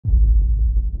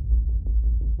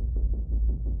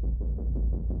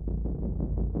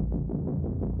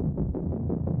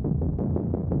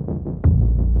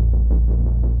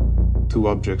Two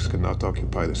objects cannot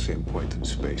occupy the same point in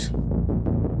space at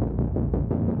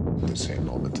the same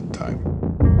moment in time.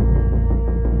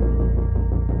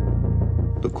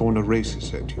 The corner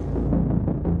races at you.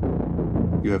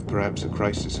 You have perhaps a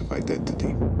crisis of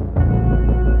identity.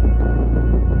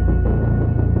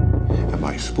 Am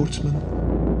I a sportsman?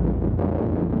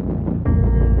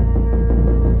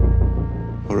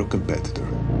 Or a competitor?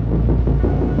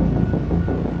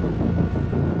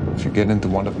 If you get into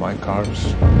one of my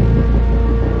cars,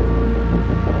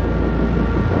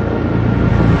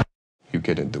 you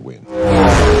get in the wind.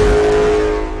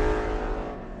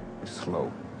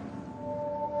 Slow.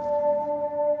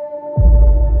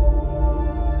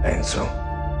 Enzo.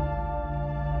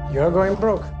 You're going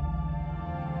broke.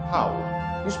 How?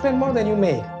 You spend more than you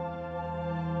make.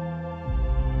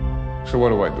 So what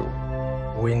do I do?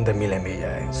 Win the Mille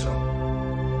Miglia, Enzo.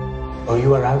 Or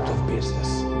you are out of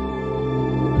business.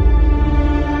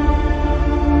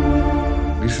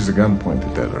 This is a gun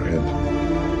pointed at our head.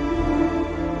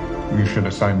 You should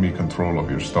assign me control of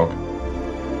your stock.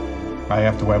 I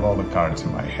have to have all the cards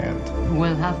in my hand.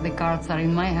 Well, half the cards are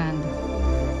in my hand.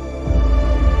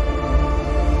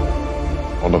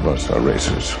 All of us are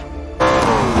racers.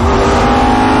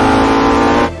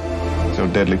 So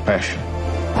deadly passion.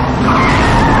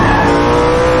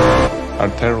 Our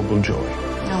terrible joy.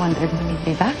 No wonder you need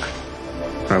me back.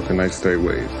 How can I stay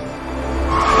away?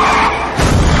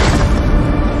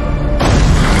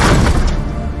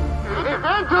 If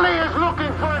Anthony is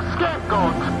looking for a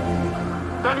scapegoat,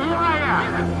 then here I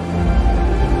am.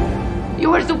 You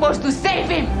were supposed to save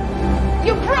him!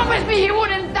 You promised me he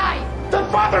wouldn't die! The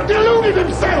father deluded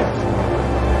himself!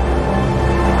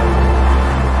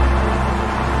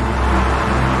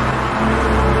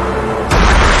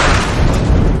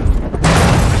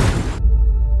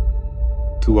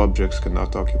 Two objects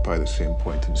cannot occupy the same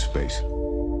point in space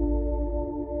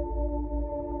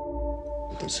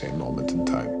at the same moment in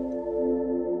time.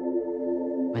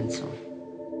 Enzo.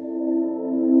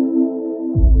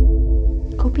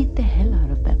 Go beat the hell out of